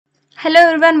Hello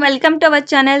everyone, welcome to our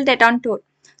channel That on Tour.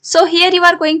 So here you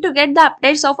are going to get the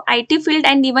updates of IT field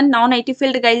and even non-IT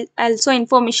field guys also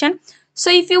information.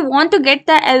 So if you want to get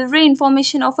the every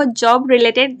information of a job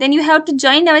related, then you have to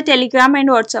join our Telegram and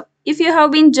WhatsApp. If you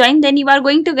have been joined, then you are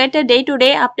going to get a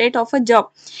day-to-day update of a job.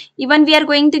 Even we are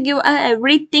going to give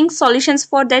everything solutions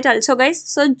for that also guys.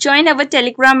 So join our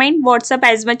Telegram and WhatsApp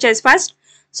as much as fast.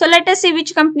 So let us see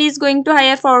which company is going to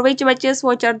hire for which batches,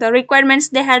 what are the requirements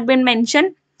they had been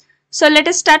mentioned. So let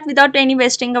us start without any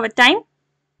wasting our time.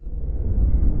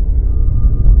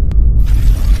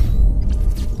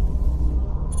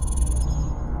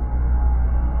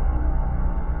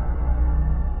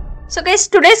 So guys,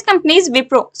 today's company is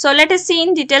Wipro. So let us see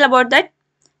in detail about that.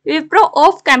 Wipro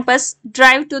off-campus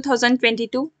drive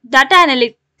 2022 data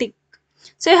analytic.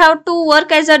 So you have to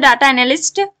work as a data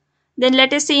analyst. Then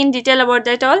let us see in detail about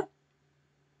that all.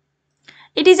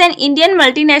 It is an Indian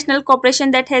multinational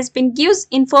corporation that has been gives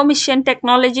information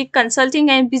technology consulting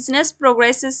and business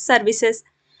progress services.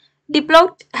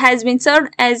 Diploid has been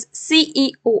served as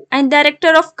CEO and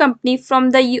director of company from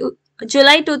the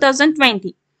July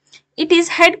 2020. It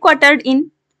is headquartered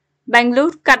in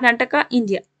Bangalore, Karnataka,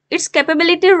 India. Its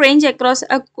capability range across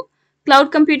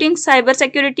cloud computing, cyber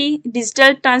security,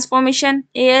 digital transformation,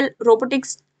 AI,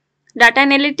 robotics, data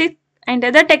analytics, and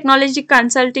other technology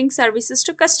consulting services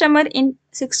to customer in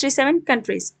 67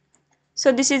 countries.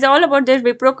 So this is all about the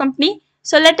Wipro company.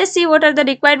 So let us see what are the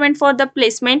requirement for the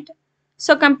placement.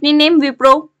 So company name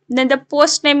Wipro, then the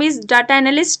post name is data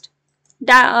analyst.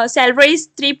 Salary is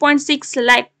 3.6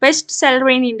 lakh, best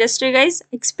salary in industry guys.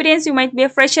 Experience, you might be a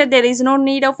fresher, there is no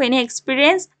need of any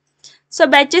experience. So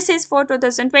batches is for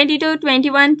 2022,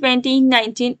 21, 20,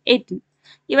 19, 18.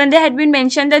 Even they had been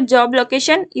mentioned the job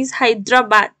location is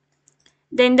Hyderabad.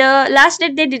 Then the last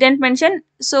date they didn't mention.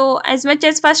 So as much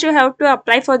as fast you have to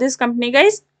apply for this company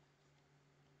guys.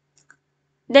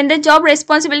 Then the job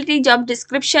responsibility, job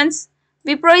descriptions.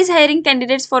 Wipro is hiring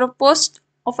candidates for a post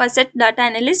of asset data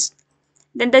analyst.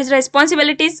 Then the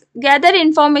responsibilities, gather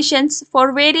informations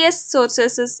for various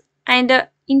sources and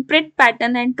interpret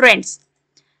pattern and trends.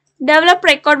 Develop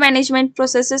record management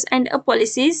processes and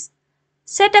policies.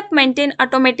 Set up, maintain,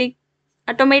 automate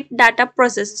data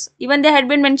processes. Even they had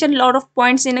been mentioned a lot of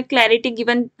points in a clarity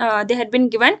given they had been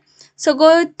given. So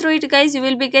go through it guys, you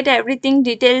will be get everything,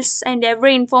 details and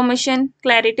every information,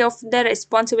 clarity of the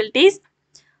responsibilities.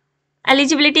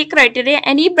 Eligibility criteria,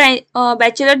 any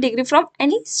bachelor degree from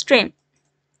any stream.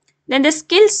 Then the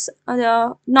skills,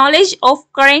 knowledge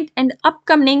of current and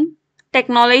upcoming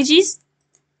technologies,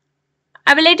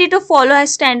 ability to follow a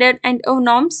standard and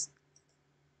norms,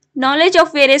 knowledge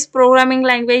of various programming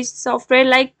language software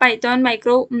like Python,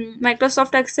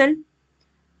 Microsoft Excel,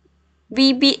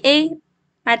 VBA,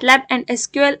 MATLAB and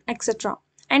SQL, etc.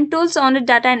 And tools on a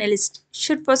data analyst.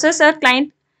 Should possess a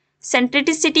client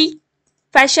centricity,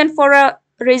 passion for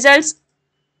results,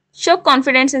 show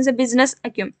confidence in the business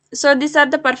acumen. So these are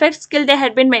the perfect skill they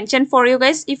had been mentioned for you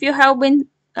guys. If you have been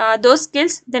those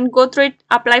skills, then go through it,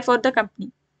 apply for the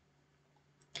company.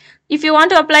 If you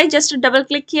want to apply, just double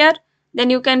click here. Then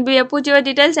you can be put your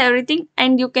details, everything,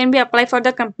 and you can be apply for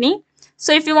the company.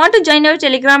 So if you want to join our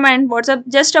Telegram and WhatsApp,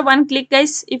 just a one click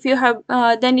guys. If you have,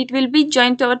 then it will be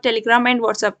joined to our Telegram and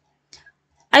WhatsApp.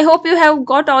 I hope you have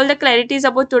got all the clarities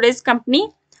about today's company.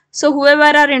 So whoever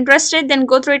are interested, then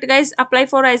go through it guys, apply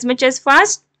for as much as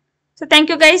fast. So thank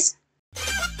you guys.